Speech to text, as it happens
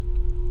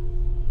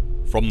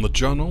From the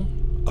Journal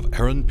of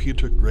Aaron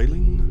Peter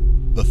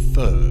Grayling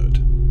III.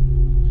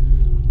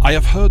 I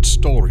have heard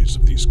stories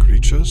of these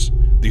creatures,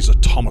 these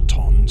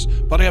automatons,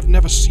 but I have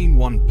never seen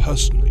one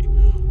personally,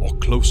 or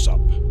close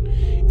up.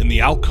 In the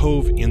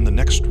alcove in the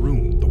next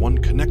room, the one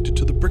connected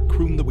to the brick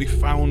room that we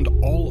found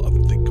all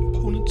of the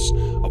components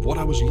of what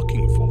I was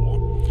looking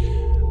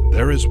for,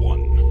 there is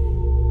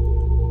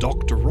one.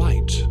 Dr.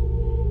 Wright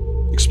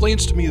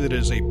explains to me that it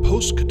is a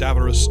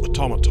post-cadaverous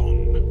automaton.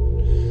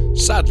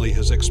 Sadly,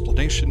 his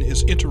explanation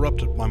is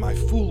interrupted by my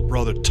fool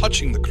brother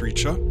touching the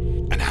creature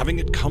and having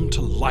it come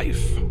to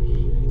life.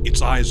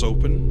 Its eyes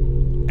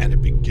open, and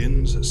it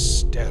begins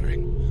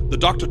staring. The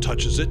doctor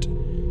touches it,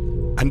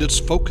 and its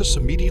focus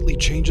immediately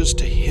changes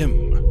to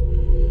him.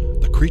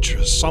 The creature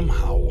is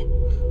somehow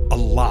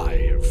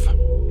alive.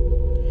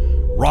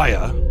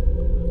 Raya,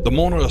 the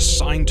mourner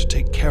assigned to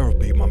take care of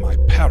me by my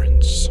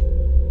parents,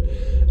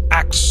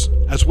 acts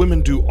as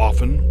women do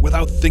often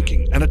without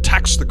thinking and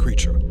attacks the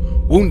creature,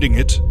 wounding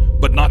it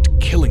but not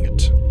killing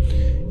it.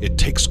 It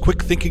takes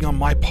quick thinking on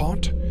my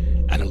part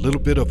and a little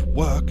bit of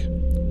work,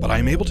 but I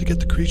am able to get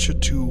the creature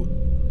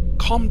to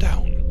calm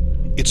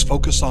down. Its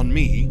focus on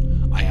me,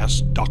 I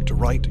asked Dr.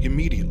 Wright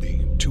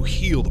immediately to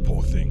heal the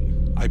poor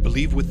thing. I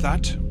believe with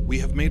that we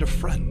have made a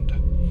friend.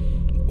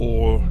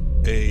 Or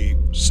a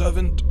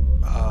servant.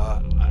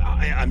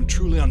 I'm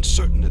truly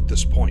uncertain at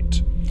this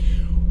point.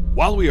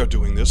 While we are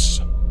doing this,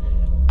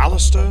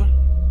 Alistair,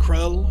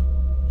 Krell,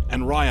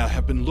 and Raya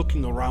have been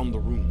looking around the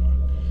room.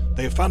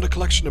 They have found a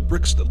collection of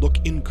bricks that look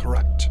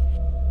incorrect,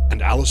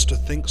 and Alistair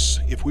thinks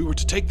if we were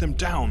to take them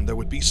down, there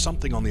would be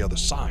something on the other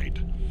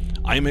side.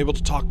 I am able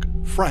to talk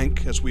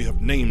Frank, as we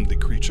have named the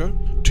creature,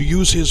 to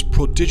use his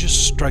prodigious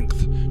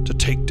strength to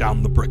take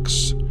down the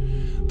bricks.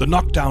 The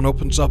knockdown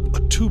opens up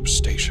a tube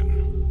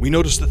station. We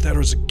notice that there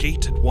is a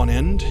gate at one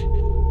end.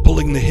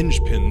 Pulling the hinge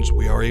pins,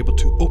 we are able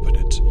to open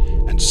it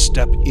and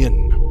step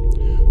in.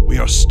 We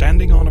are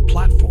standing on a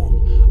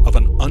platform of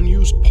an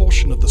unused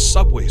portion of the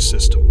subway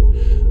system,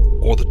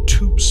 or the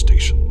tube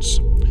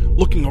stations.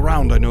 Looking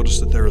around, I notice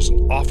that there is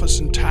an office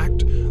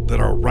intact,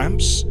 there are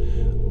ramps.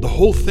 The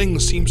whole thing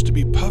seems to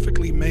be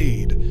perfectly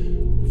made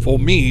for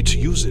me to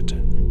use it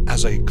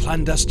as a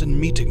clandestine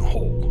meeting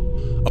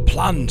hall. A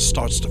plan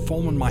starts to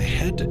form in my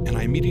head, and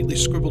I immediately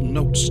scribble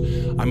notes.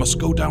 I must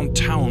go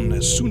downtown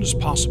as soon as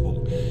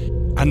possible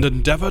and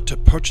endeavor to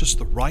purchase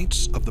the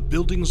rights of the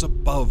buildings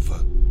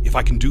above. If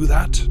I can do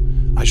that,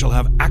 I shall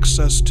have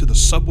access to the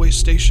subway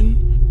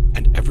station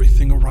and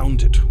everything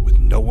around it with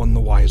no one the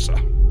wiser.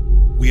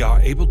 We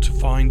are able to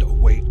find a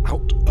way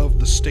out of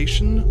the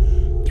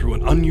station through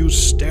an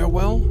unused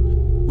stairwell.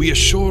 We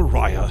assure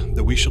Raya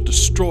that we shall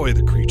destroy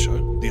the creature,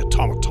 the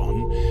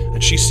automaton,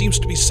 and she seems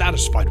to be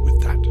satisfied with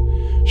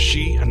that.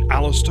 She and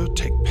Alistair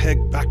take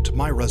Peg back to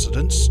my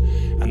residence,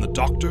 and the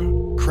doctor,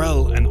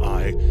 Krell, and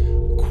I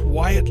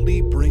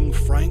quietly bring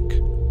Frank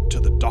to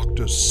the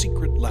doctor's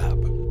secret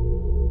lab.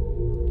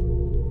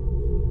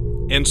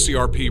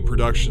 NCRP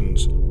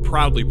Productions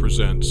proudly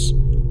presents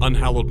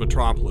Unhallowed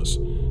Metropolis,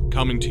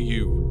 coming to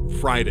you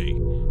Friday,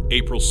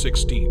 April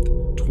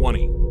 16th,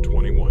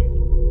 2021.